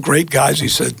was so great, guys. He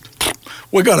said,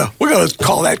 we're gonna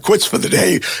call that quits for the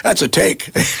day. That's a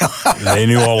take. They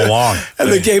knew all along. And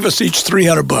they gave us each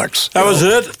 $300. That was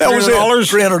it? That was it.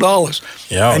 $300.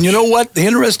 Yeah. And you know what? The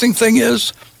interesting thing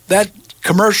is that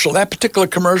particular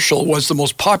commercial was the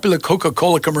most popular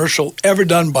Coca-Cola commercial ever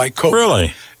done by Coke.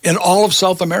 Really? In all of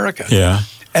South America. Yeah.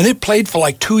 And it played for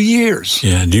like 2 years.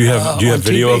 Yeah. Do you have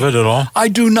video of it at all? I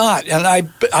do not, and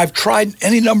I've tried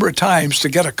any number of times to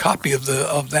get a copy of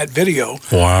that video.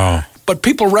 Wow. But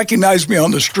people recognized me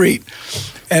on the street.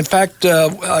 In fact,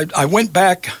 I went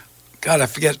back. God, I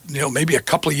forget. Maybe a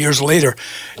couple of years later,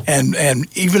 and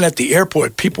even at the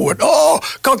airport, people would,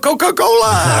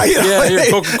 Coca-Cola. Yeah, you're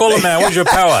Coca-Cola man. Where's your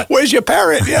parrot? Where's your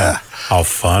parrot? Yeah. How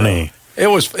funny. It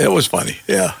was funny.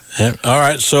 Yeah. All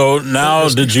right. So now,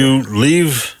 did you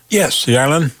leave? Yes. The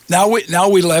island? Now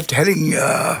we left, heading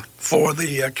for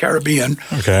the Caribbean.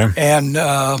 Okay. And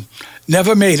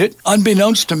never made it.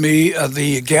 Unbeknownst to me,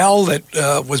 the gal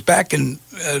that was back in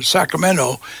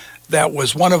Sacramento, that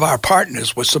was one of our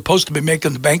partners, was supposed to be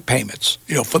making the bank payments,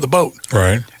 for the boat.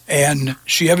 Right. And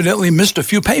she evidently missed a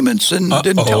few payments and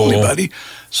didn't tell anybody.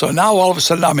 So now all of a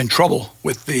sudden I'm in trouble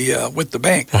with the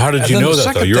bank. Well, how did you know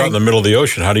that, though? You're out in the middle of the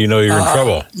ocean. How do you know you're in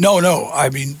trouble? No. I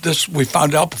mean, we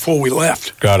found out before we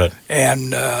left. Got it.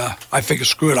 And I figured,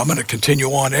 screw it, I'm going to continue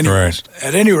on anyways. Right.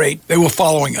 At any rate, they were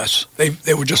following us.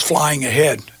 They were just flying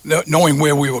ahead, knowing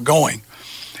where we were going.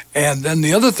 And then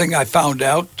the other thing I found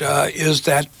out is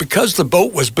that because the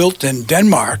boat was built in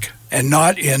Denmark and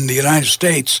not in the United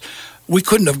States, we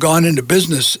couldn't have gone into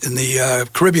business in the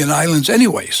Caribbean islands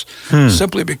anyways,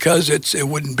 simply because it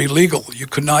wouldn't be legal. You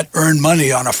could not earn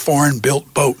money on a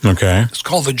foreign-built boat. Okay. It's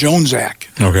called the Jones Act.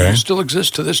 Okay. It still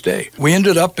exists to this day. We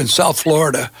ended up in South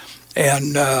Florida,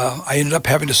 and I ended up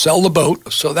having to sell the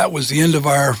boat. So that was the end of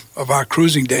our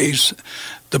cruising days.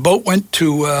 The boat went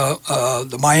to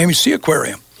the Miami Sea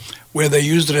Aquarium, where they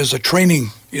used it as a training,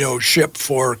 ship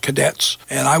for cadets.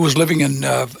 And I was living in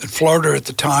Florida at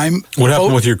the time. What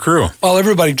happened with your crew? Well,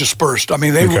 everybody dispersed. I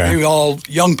mean, they were all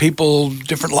young people,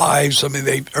 different lives. I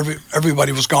mean,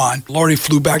 everybody was gone. Lori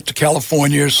flew back to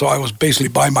California, so I was basically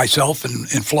by myself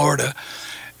in Florida.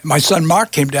 My son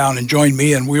Mark came down and joined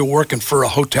me, and we were working for a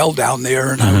hotel down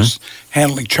there, and I was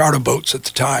handling charter boats at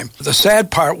the time. The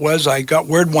sad part was I got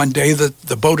word one day that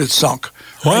the boat had sunk.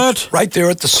 What? Right there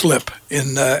at the slip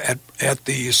at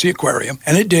the Sea Aquarium.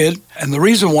 And it did. And the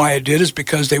reason why it did is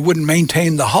because they wouldn't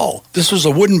maintain the hull. This was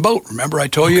a wooden boat. Remember I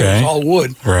told you it was all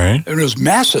wood. Right. And it was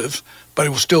massive, but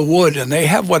it was still wood. And they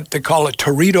have what they call a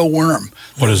teredo worm.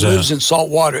 What is that? It lives in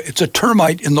salt water. It's a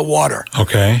termite in the water.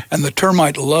 Okay. And the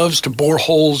termite loves to bore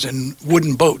holes in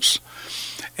wooden boats.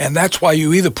 And that's why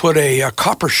you either put a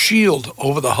copper shield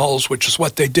over the hulls, which is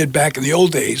what they did back in the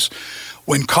old days,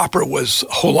 when copper was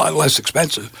a whole lot less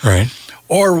expensive. Right.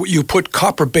 Or you put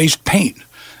copper-based paint.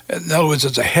 In other words,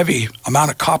 it's a heavy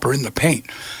amount of copper in the paint.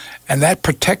 And that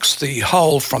protects the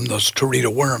hull from those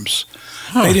teredo worms.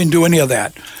 They didn't do any of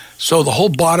that. So the whole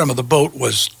bottom of the boat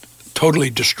was totally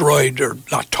destroyed, or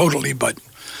not totally, but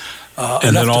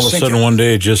And then all of a sudden one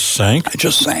day it just sank? It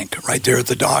just sank right there at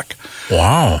the dock.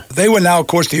 Wow. They were now, of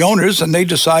course, the owners, and they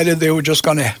decided they were just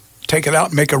going to take it out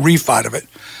and make a reef out of it.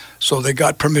 So they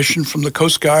got permission from the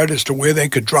Coast Guard as to where they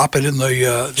could drop it in the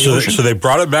ocean. So they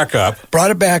brought it back up.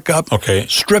 Okay.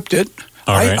 Stripped it.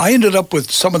 Right. I ended up with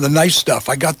some of the nice stuff.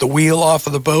 I got the wheel off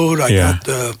of the boat. I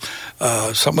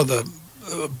got some of the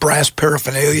brass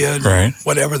paraphernalia and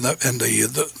whatever, and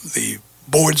the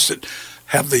boards that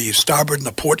have the starboard and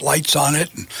the port lights on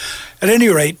it. And at any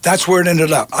rate, that's where it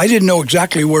ended up. I didn't know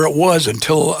exactly where it was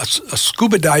until a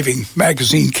scuba diving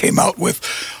magazine came out with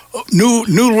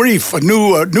new reef, a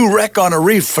new wreck on a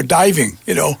reef for diving.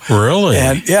 Really?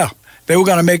 And they were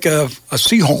going to make a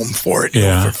sea home for it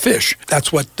for fish.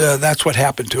 That's what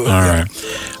happened to it. All right.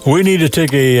 We need to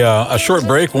take a short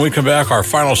break. When we come back, our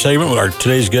final segment with our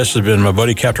today's guest has been my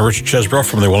buddy Captain Richard Chesbrough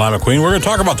from the Willamette Queen. We're going to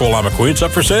talk about the Willamette Queen. It's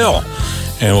up for sale.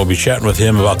 And we'll be chatting with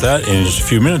him about that in just a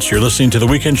few minutes. You're listening to The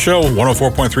Weekend Show,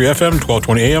 104.3 FM,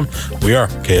 1220 AM. We are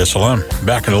KSLM.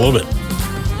 Back in a little bit.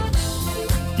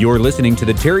 You're listening to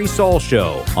The Terry Saul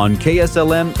Show on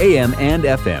KSLM AM and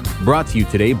FM. Brought to you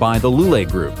today by the Lule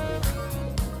Group.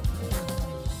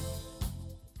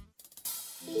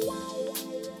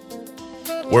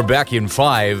 We're back in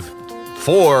 5,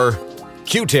 4,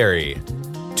 Q Terry,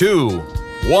 2,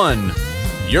 1,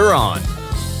 you're on.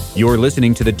 You're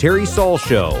listening to The Terry Saul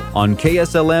Show on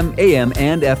KSLM AM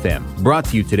and FM. Brought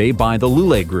to you today by the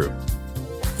Lule Group.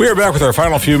 We are back with our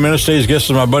final few minutes. Today's guest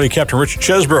is my buddy Captain Richard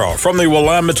Chesbrough from the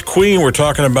Willamette Queen. We're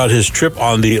talking about his trip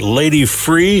on the Lady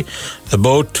Free. The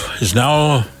boat is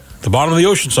now at the bottom of the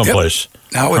ocean someplace. Yep.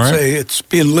 Now it's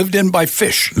being lived in by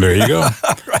fish. There you go.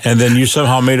 Right. And then you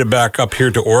somehow made it back up here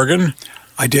to Oregon?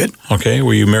 I did. Okay,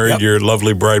 where you married your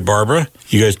lovely bride, Barbara.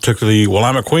 You guys took the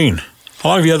Willamette Queen. How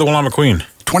long have you had the Willamette Queen?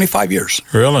 25 years.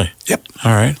 Really? Yep.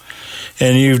 All right.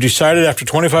 And you've decided after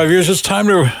 25 years, it's time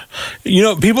to,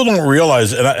 people don't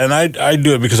realize, and I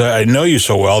do it because I know you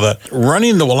so well, that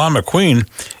running the Willamette Queen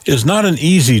is not an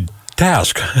easy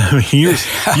task. I mean,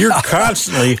 you're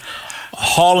constantly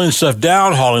hauling stuff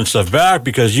down, hauling stuff back,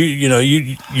 because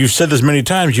you've said this many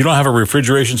times, you don't have a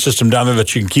refrigeration system down there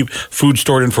that you can keep food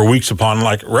stored in for weeks upon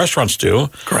like restaurants do.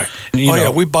 Correct.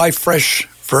 And, we buy fresh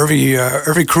for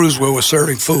every cruise where we're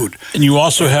serving food. And you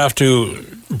also have to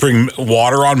bring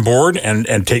water on board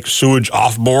and take sewage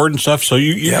off board and stuff. So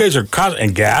you guys are constant,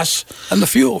 and gas and the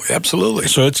fuel, absolutely.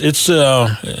 So it's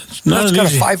not it's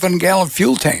got a 500-gallon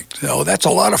fuel tank. That's a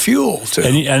lot of fuel too.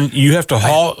 And you have to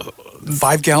haul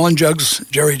 5-gallon jugs,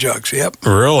 jerry jugs. Yep.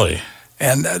 Really.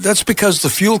 And that's because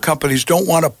the fuel companies don't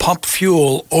want to pump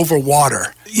fuel over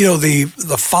water.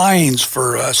 The fines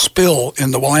for a spill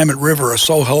in the Willamette River are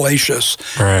so hellacious,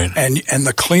 right? And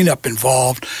the cleanup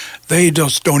involved, they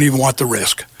just don't even want the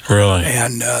risk. Really?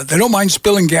 And they don't mind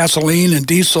spilling gasoline and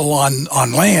diesel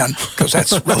on land because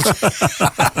that's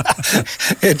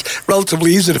it's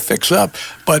relatively easy to fix up.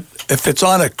 But if it's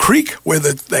on a creek where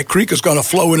that creek is going to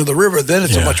flow into the river, then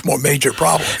it's a much more major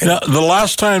problem. Now, the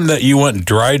last time that you went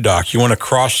dry dock, you went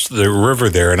across the river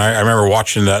there, and I remember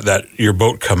watching that your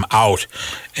boat come out.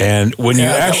 And when you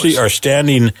actually are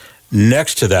standing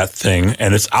next to that thing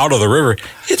and it's out of the river,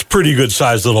 it's pretty good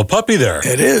sized little puppy there.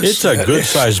 It is. It's a good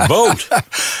sized boat.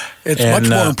 It's much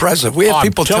more impressive. We have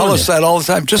people tell us that all the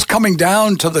time, just coming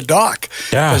down to the dock,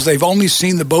 because they've only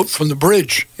seen the boat from the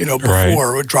bridge,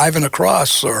 before, or driving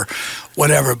across or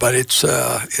whatever. But it's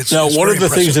now one of the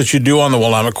things that you do on the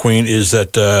Willamette Queen is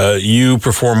that you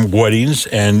perform weddings,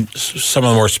 and some of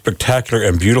the more spectacular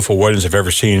and beautiful weddings I've ever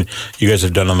seen you guys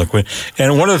have done on the Queen.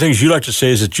 And one of the things you like to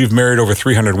say is that you've married over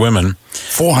 300 women.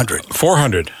 400.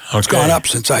 400. Okay. It's gone up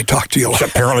since I talked to you.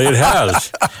 Apparently it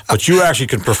has. But you actually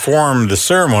can perform the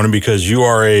ceremony because you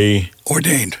are a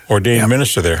ordained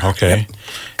minister there. Okay. Yep.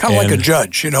 Kind of like a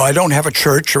judge. I don't have a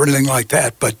church or anything like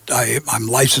that, but I'm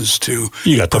licensed to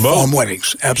perform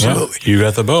weddings. Absolutely. Yeah, you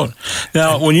got the boat.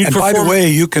 Now, when you perform, by the way,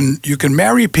 you can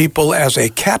marry people as a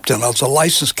captain, as a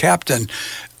licensed captain,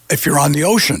 if you're on the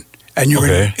ocean and you're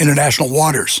in international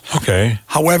waters. Okay.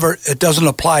 However, it doesn't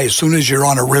apply as soon as you're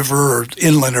on a river or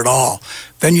inland at all.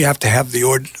 Then you have to have the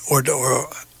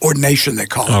ordination, they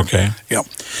call it. Okay. Yep.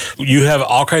 You have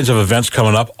all kinds of events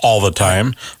coming up all the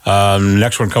time.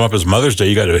 Next one come up is Mother's Day.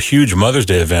 You got a huge Mother's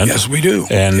Day event. Yes, we do.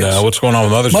 And what's going on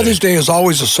with Mother's Day? Mother's Day is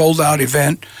always a sold-out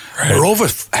event. Right. We're over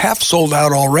half sold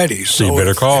out already. So you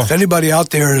better call. If anybody out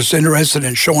there is interested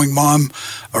in showing Mom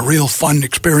a real fun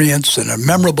experience and a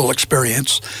memorable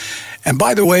experience. And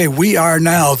by the way, we are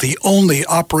now the only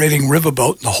operating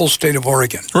riverboat in the whole state of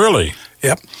Oregon. Really?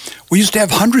 Yep. We used to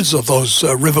have hundreds of those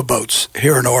river boats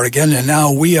here in Oregon, and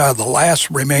now we are the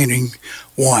last remaining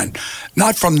one.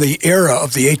 Not from the era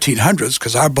of the 1800s,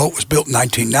 because our boat was built in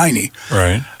 1990.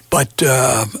 Right.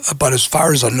 But as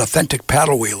far as an authentic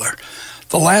paddle wheeler,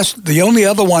 the only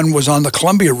other one was on the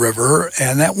Columbia River,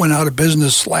 and that went out of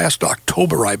business last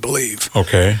October, I believe.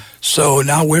 Okay. So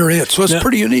now we're it. So it's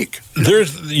pretty unique.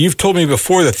 You've told me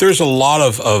before that there's a lot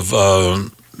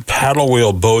of paddle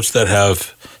wheel boats that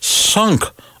have sunk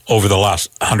over the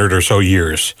last 100 or so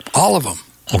years. All of them.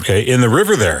 Okay, in the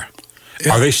river there.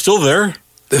 Yeah. Are they still there?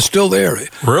 They're still there.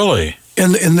 Really?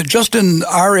 Just in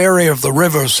our area of the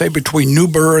river, say between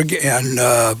Newburgh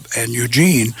and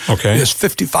Eugene, there's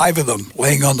 55 of them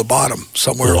laying on the bottom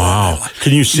somewhere. Wow!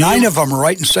 Can you see 9 of them are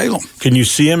right in Salem? Can you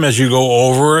see them as you go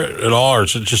over it at all, or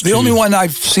is it just the only one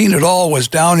I've seen at all was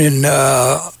down in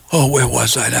where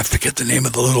was I? I forget the name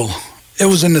of the little. It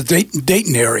was in the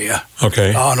Dayton area.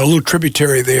 Okay. On a little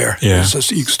tributary there. Yeah. So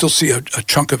you can still see a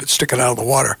chunk of it sticking out of the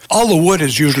water. All the wood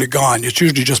is usually gone. It's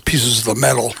usually just pieces of the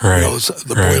metal, right.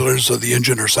 The boilers or the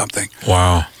engine or something.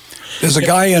 Wow. There's a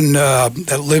guy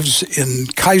that lives in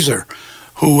Kaiser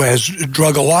who has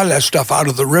drug a lot of that stuff out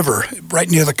of the river, right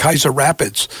near the Kaiser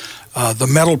Rapids. The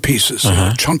metal pieces,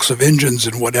 chunks of engines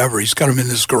and whatever. He's got them in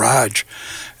his garage,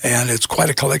 and it's quite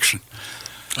a collection.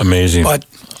 Amazing.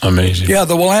 Amazing. Yeah,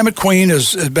 the Willamette Queen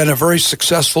has been a very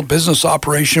successful business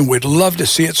operation. We'd love to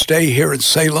see it stay here in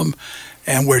Salem,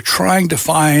 and we're trying to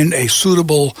find a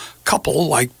suitable couple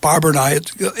like Barbara and I.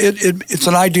 It's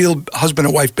an ideal husband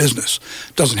and wife business.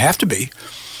 It doesn't have to be.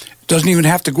 It doesn't even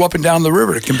have to go up and down the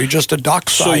river. It can be just a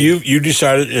dockside. So you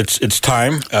decided it's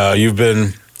time. You've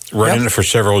been running it for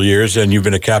several years, and you've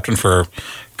been a captain for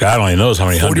God only knows how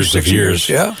many hundreds of years.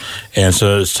 Yeah. And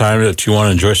so it's time that you want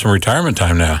to enjoy some retirement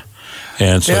time now.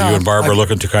 And so you and Barbara are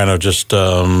looking to kind of just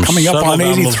coming up on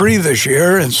 83 this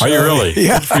year. And so, are you really?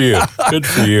 Yeah. Good for you. Good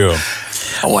for you.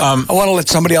 I want to let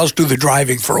somebody else do the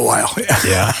driving for a while.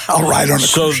 Yeah. I'll ride on a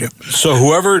cruise ship. So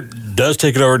whoever does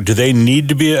take it over, do they need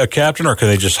to be a captain, or can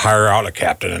they just hire out a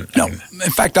captain? No.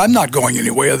 In fact, I'm not going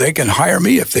anywhere. They can hire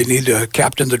me if they need a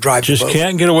captain to drive the boat. Just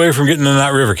can't get away from getting in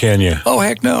that river, can you? Oh,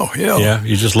 heck no. Yeah. Yeah,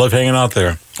 you just love hanging out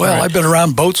there. Well, I've been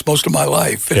around boats most of my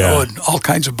life, and all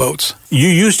kinds of boats. You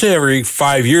used to, every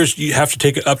 5 years, you have to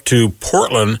take it up to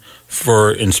Portland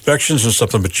for inspections and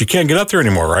something, but you can't get up there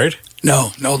anymore, right?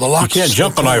 No, the locks. You can't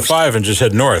jump on I-5 and just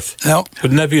head north. No.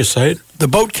 Wouldn't that be a sight? The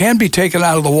boat can be taken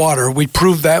out of the water. We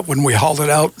proved that when we hauled it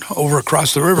out over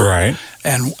across the river. Right.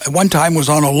 And one time was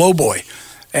on a lowboy.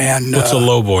 And what's a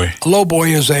lowboy? A lowboy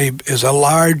is a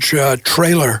large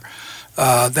trailer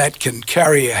that can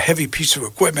carry a heavy piece of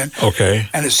equipment. Okay.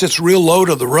 And it sits real low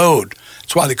to the road.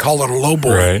 That's why they call it a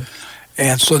lowboy. Right.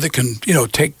 And so they can,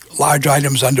 take large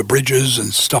items under bridges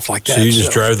and stuff like that. So you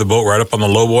just drive the boat right up on the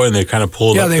lowboy, and they kind of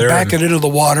pull it up there? Yeah, they back it into the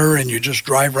water, and you just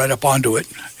drive right up onto it.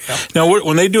 Yep. Now,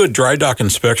 when they do a dry dock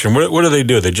inspection, what do they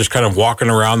do? They just kind of walking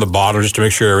around the bottom just to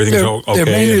make sure everything's okay? They're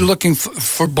mainly looking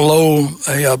for below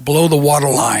the water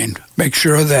line, make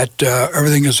sure that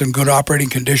everything is in good operating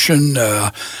condition.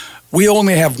 We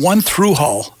only have one through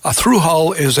hull. A through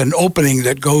hull is an opening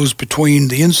that goes between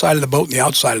the inside of the boat and the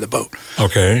outside of the boat.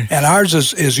 Okay. And ours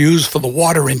is used for the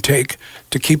water intake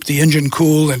to keep the engine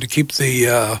cool and to keep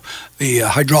the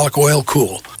hydraulic oil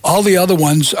cool. All the other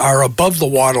ones are above the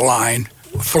water line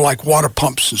for like water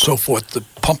pumps and so forth to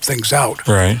pump things out.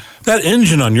 Right. That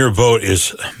engine on your boat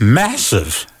is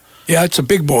massive. Yeah, it's a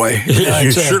big boy.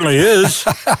 It certainly is.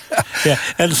 Yeah,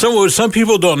 and some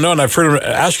people don't know, and I've heard them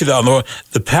ask you that.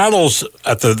 The paddles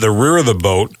at the rear of the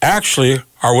boat actually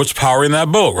are what's powering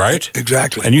that boat, right?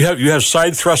 Exactly. And you have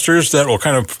side thrusters that will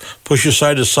kind of push you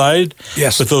side to side.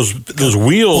 Yes. But those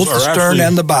wheels both are the stern actually,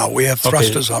 and the bow. We have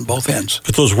thrusters on both ends.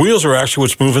 But those wheels are actually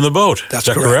what's moving the boat. That's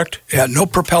Is that correct? Yeah, no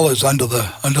propellers under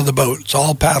the boat. It's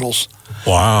all paddles.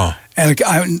 Wow. And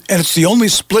it's the only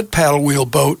split paddle wheel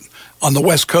boat on the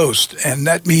West Coast, and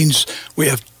that means we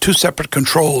have two separate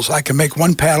controls. I can make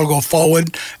one paddle go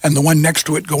forward and the one next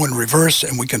to it go in reverse,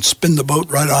 and we can spin the boat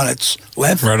right on its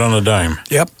length. Right on a dime.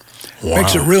 Yep. Wow.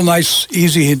 Makes it real nice,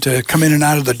 easy to come in and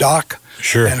out of the dock.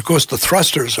 Sure. And, of course, the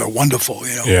thrusters are wonderful,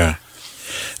 Yeah.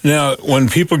 Now, when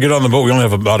people get on the boat, we only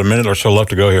have about a minute or so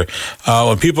left to go here.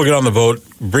 When people get on the boat,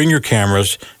 bring your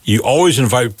cameras. You always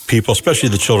invite people, especially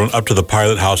the children, up to the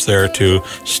pilot house there to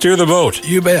steer the boat.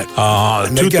 You bet.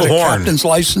 And they get the a horn. captain's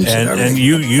license and everything. And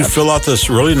you fill out this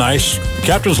really nice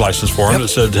captain's license form that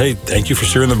said, hey, thank you for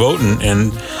steering the boat,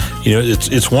 and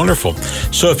it's wonderful.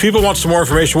 So if people want some more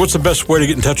information, what's the best way to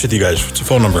get in touch with you guys? What's the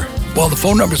phone number? Well, the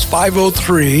phone number is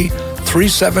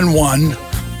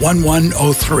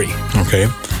 503-371-1103. Okay.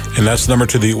 And that's the number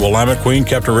to the Willamette Queen,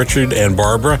 Captain Richard and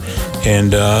Barbara.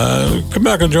 And come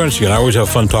back and join us again. I always have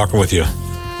fun talking with you.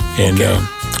 And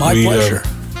my pleasure.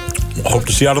 Hope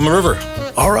to see you out on the river.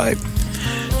 All right.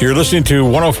 You're listening to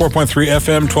 104.3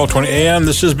 FM, 1220 AM.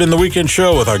 This has been The Weekend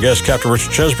Show with our guest, Captain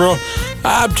Richard Chesbrough.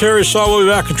 I'm Terry Saul. We'll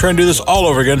be back and try and do this all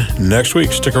over again next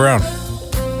week. Stick around.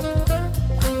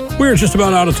 We're just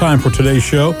about out of time for today's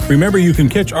show. Remember, you can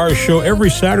catch our show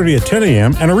every Saturday at 10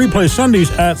 a.m. and a replay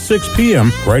Sundays at 6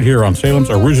 p.m. right here on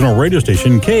Salem's original radio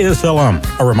station,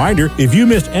 KSLM. A reminder, if you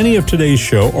missed any of today's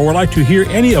show or would like to hear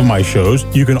any of my shows,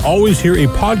 you can always hear a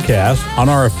podcast on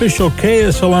our official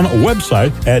KSLM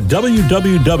website at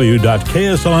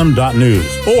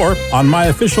www.kslm.news or on my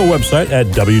official website at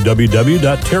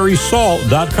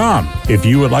www.terrysaul.com. If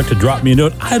you would like to drop me a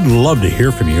note, I'd love to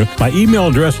hear from you. My email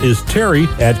address is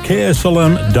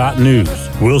terry@kslm.news.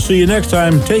 We'll see you next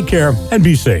time. Take care and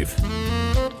be safe.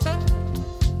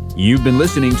 You've been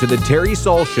listening to The Terry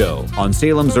Saul Show on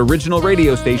Salem's original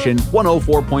radio station,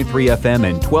 104.3 FM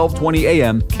and 1220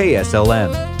 AM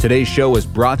KSLM. Today's show is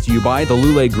brought to you by the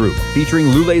Lule Group, featuring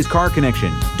Lule's Car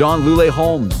Connection, Don Lule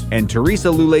Homes, and Teresa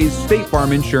Lule's State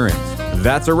Farm Insurance.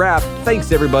 That's a wrap.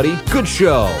 Thanks, everybody. Good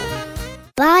show.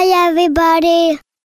 Bye, everybody.